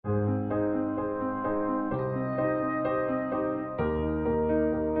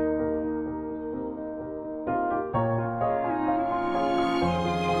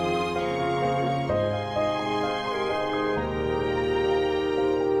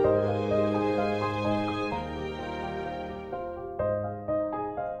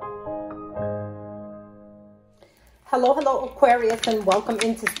Hello, hello, Aquarius, and welcome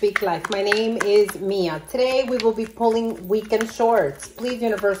into Speak Life. My name is Mia. Today, we will be pulling weekend shorts. Please,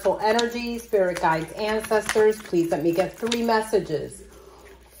 universal energy, spirit guides, ancestors, please let me get 3 messages.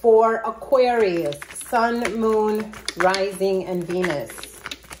 For Aquarius, Sun, Moon, Rising, and Venus.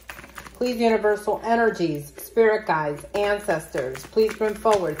 Please, universal energies, spirit guides, ancestors, please bring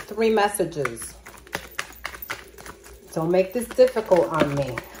forward 3 messages. Don't make this difficult on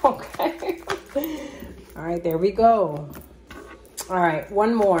me, okay? All right, there we go. All right,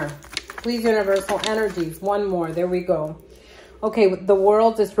 one more. Please, universal energies, one more. There we go. Okay, the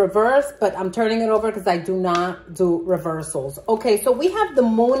world is reversed, but I'm turning it over because I do not do reversals. Okay, so we have the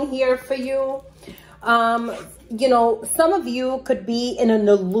moon here for you. You know, some of you could be in an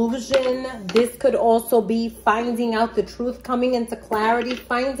illusion. This could also be finding out the truth, coming into clarity,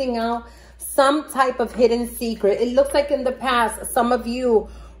 finding out some type of hidden secret. It looks like in the past, some of you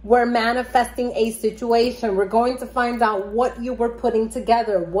were manifesting a situation. We're going to find out what you were putting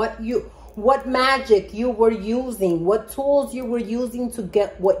together, what magic you were using, what tools you were using to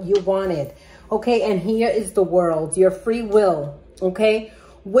get what you wanted. Okay, and here is the world, your free will. Okay,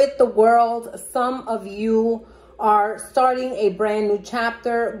 with the world, some of you are starting a brand new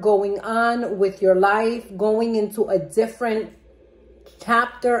chapter, going on with your life, going into a different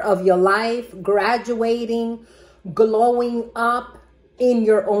chapter of your life, graduating, glowing up in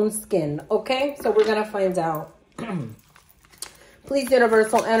your own skin. Okay, so we're gonna find out. Please,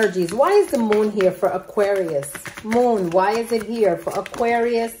 universal energies, why is the moon here for Aquarius? Moon, why is it here for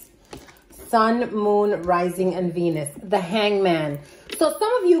Aquarius? Sun, Moon, Rising, and Venus. The Hangman. So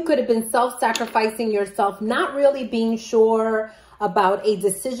some of you could have been self-sacrificing yourself, not really being sure about a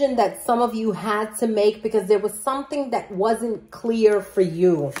decision that some of you had to make because there was something that wasn't clear for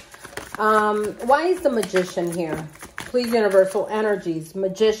you. Why is the Magician here? Please, universal energies,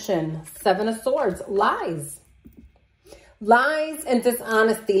 Magician, 7 of Swords, lies. Lies and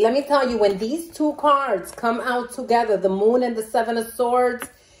dishonesty. Let me tell you, when these 2 cards come out together, the Moon and the 7 of Swords,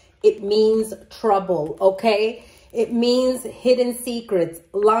 it means trouble, okay? It means hidden secrets,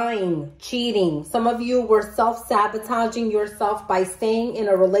 lying, cheating. Some of you were self-sabotaging yourself by staying in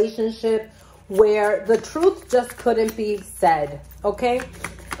a relationship where the truth just couldn't be said, okay?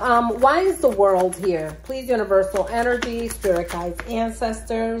 Why is the world here? Please, universal energy, spirit guides,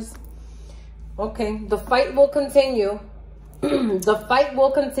 ancestors. Okay, the fight will continue. The fight will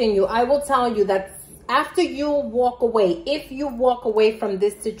continue. I will tell you that after you walk away, if you walk away from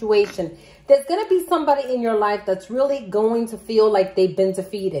this situation, there's going to be somebody in your life that's really going to feel like they've been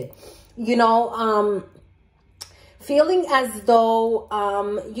defeated. You know, feeling as though,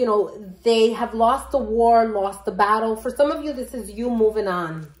 you know, they have lost the war, lost the battle. For some of you, this is you moving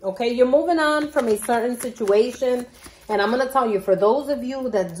on, okay? You're moving on from a certain situation. And I'm going to tell you, for those of you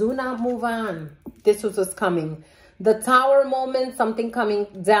that do not move on, this was what's coming. The Tower moment, something coming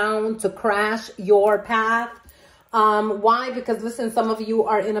down to crash your path. Why? Because, listen, some of you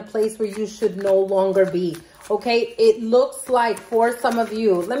are in a place where you should no longer be. Okay, it looks like for some of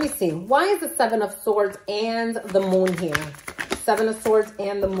you, let me see. Why is the 7 of Swords and the Moon here? 7 of Swords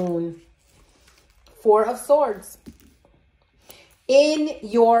and the Moon. 4 of Swords. In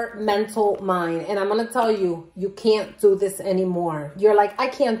your mental mind. And I'm going to tell you, you can't do this anymore. You're like, I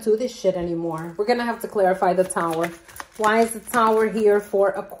can't do this shit anymore. We're going to have to clarify the Tower. Why is the Tower here for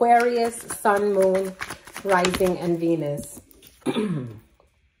Aquarius, Sun, Moon, Rising, and Venus?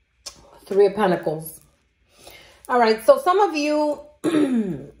 3 of Pentacles. All right, so some of you,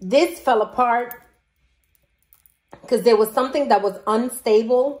 this fell apart because there was something that was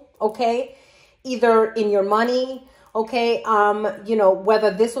unstable, okay? Either in your money, okay? You know,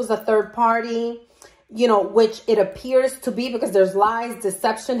 whether this was a third party, you know, which it appears to be because there's lies,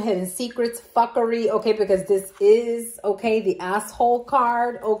 deception, hidden secrets, fuckery, okay? Because this is, okay, the asshole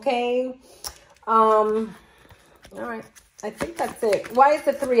card, okay? All right, I think that's it. Why is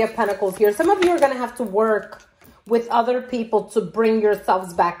the 3 of Pentacles here? Some of you are going to have to work with other people to bring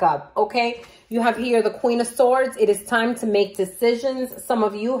yourselves back up, okay? You have here the Queen of Swords. It is time to make decisions. Some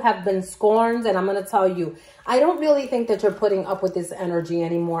of you have been scorned, and I'm going to tell you, I don't really think that you're putting up with this energy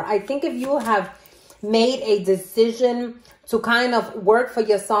anymore. I think if you have made a decision to kind of work for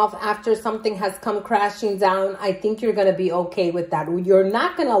yourself after something has come crashing down, I think you're going to be okay with that. You're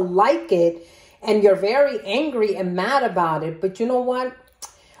not going to like it, and you're very angry and mad about it, but you know what?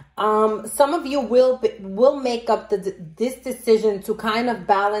 Some of you will make up this decision to kind of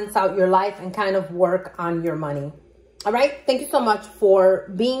balance out your life and kind of work on your money. All right. Thank you so much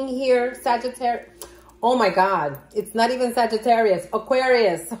for being here, Sagittarius. Oh my God. It's not even Sagittarius,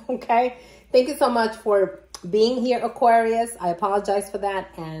 Aquarius. Okay. Thank you so much for being here, Aquarius. I apologize for that,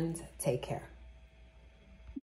 and take care.